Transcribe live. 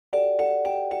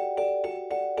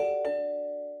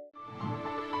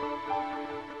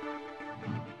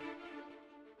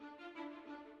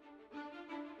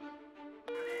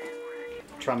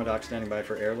Trauma doc standing by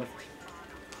for airlift.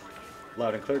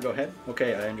 Loud and clear, go ahead.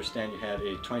 Okay, I understand you had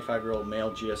a 25-year-old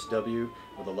male GSW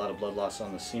with a lot of blood loss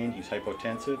on the scene. He's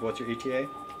hypotensive. What's your ETA?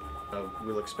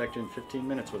 We'll expect you in 15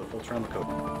 minutes with a full trauma code.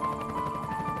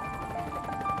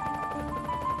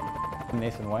 I'm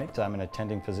Nathan White. I'm an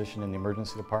attending physician in the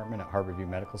emergency department at Harborview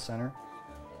Medical Center.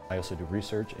 I also do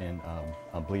research in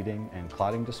bleeding and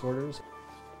clotting disorders.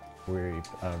 We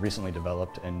recently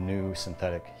developed a new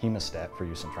synthetic hemostat for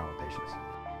use in trauma patients.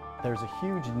 There's a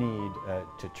huge need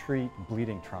to treat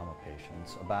bleeding trauma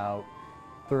patients. About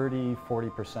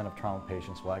 30–40% of trauma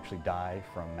patients will actually die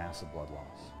from massive blood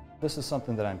loss. This is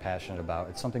something that I'm passionate about.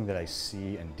 It's something that I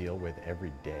see and deal with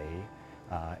every day.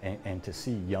 And to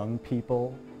see young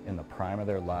people in the prime of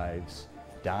their lives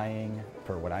dying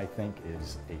for what I think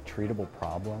is a treatable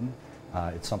problem,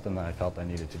 it's something that I felt I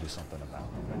needed to do something about.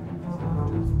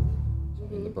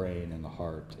 In the brain and the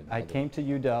heart. I came to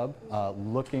UW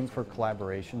looking for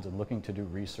collaborations and looking to do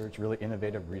research, really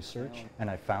innovative research, and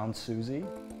I found Suzie.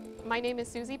 My name is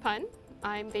Suzie Pun.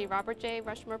 I'm the Robert J.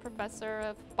 Rushmore Professor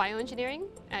of Bioengineering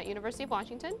at University of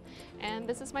Washington, and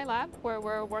this is my lab where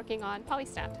we're working on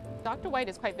polystat. Dr. White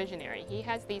is quite visionary. He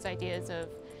has these ideas of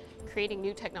creating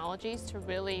new technologies to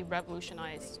really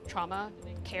revolutionize trauma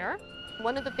care.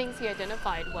 One of the things he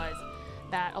identified was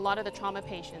that a lot of the trauma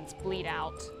patients bleed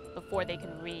out before they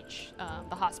can reach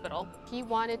the hospital. He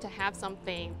wanted to have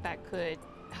something that could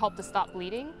help to stop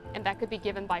bleeding and that could be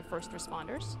given by first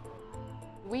responders.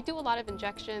 We do a lot of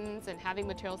injections and having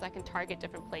materials that can target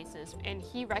different places, and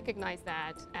he recognized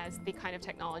that as the kind of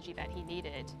technology that he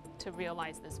needed to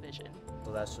realize this vision.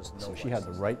 So that's just so she had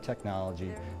the right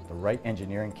technology, the right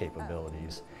engineering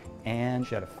capabilities, and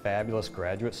she had a fabulous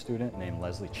graduate student named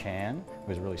Leslie Chan who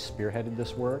has really spearheaded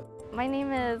this work. My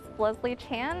name is Leslie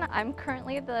Chan. I'm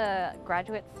currently the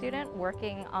graduate student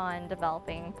working on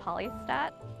developing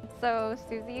polystat. So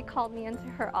Suzie called me into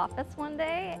her office one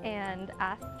day and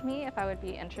asked me if I would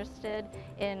be interested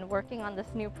in working on this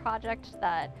new project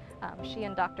that she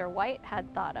and Dr. White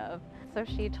had thought of. So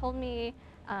she told me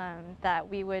that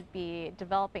we would be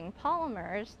developing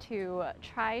polymers to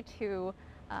try to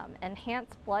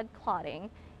enhance blood clotting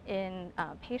in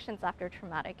patients after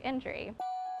traumatic injury.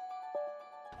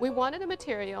 We wanted a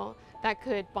material that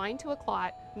could bind to a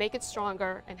clot, make it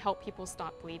stronger, and help people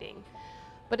stop bleeding.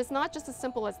 But it's not just as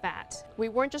simple as that. We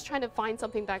weren't just trying to find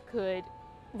something that could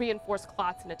reinforce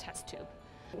clots in a test tube.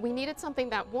 We needed something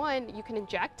that, one, you can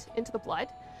inject into the blood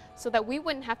so that we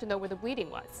wouldn't have to know where the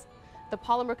bleeding was. The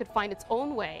polymer could find its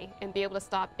own way and be able to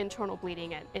stop internal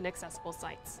bleeding at inaccessible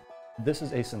sites. This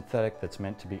is a synthetic that's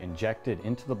meant to be injected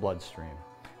into the bloodstream.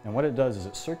 And what it does is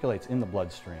it circulates in the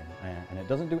bloodstream, and it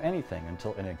doesn't do anything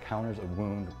until it encounters a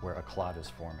wound where a clot is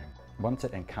forming. Once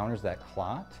it encounters that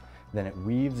clot, then it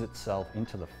weaves itself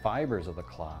into the fibers of the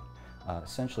clot,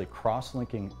 essentially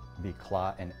cross-linking the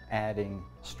clot and adding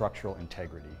structural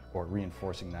integrity or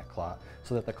reinforcing that clot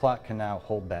so that the clot can now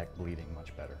hold back bleeding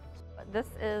much better. This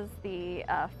is the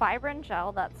fibrin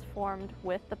gel that's formed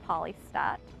with the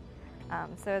polystat.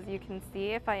 So as you can see,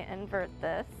 if I invert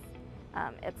this,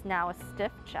 it's now a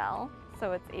stiff gel,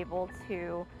 so it's able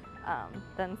to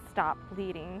then stop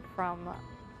bleeding from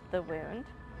the wound.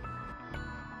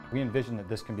 We envision that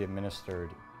this can be administered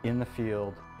in the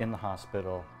field, in the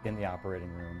hospital, in the operating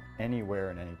room, anywhere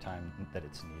and any time that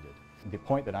it's needed. The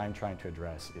point that I'm trying to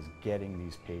address is getting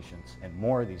these patients and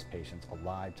more of these patients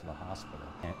alive to the hospital.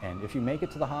 And if you make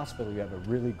it to the hospital, you have a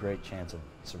really great chance of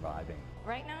surviving.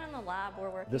 Right now in the lab, we're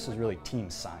working This is really team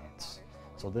science.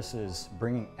 So this is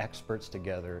bringing experts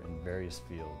together in various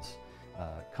fields,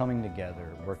 coming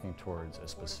together, working towards a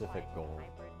specific goal.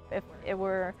 If it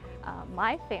were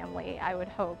my family, I would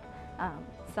hope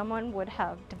someone would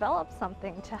have developed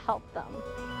something to help them.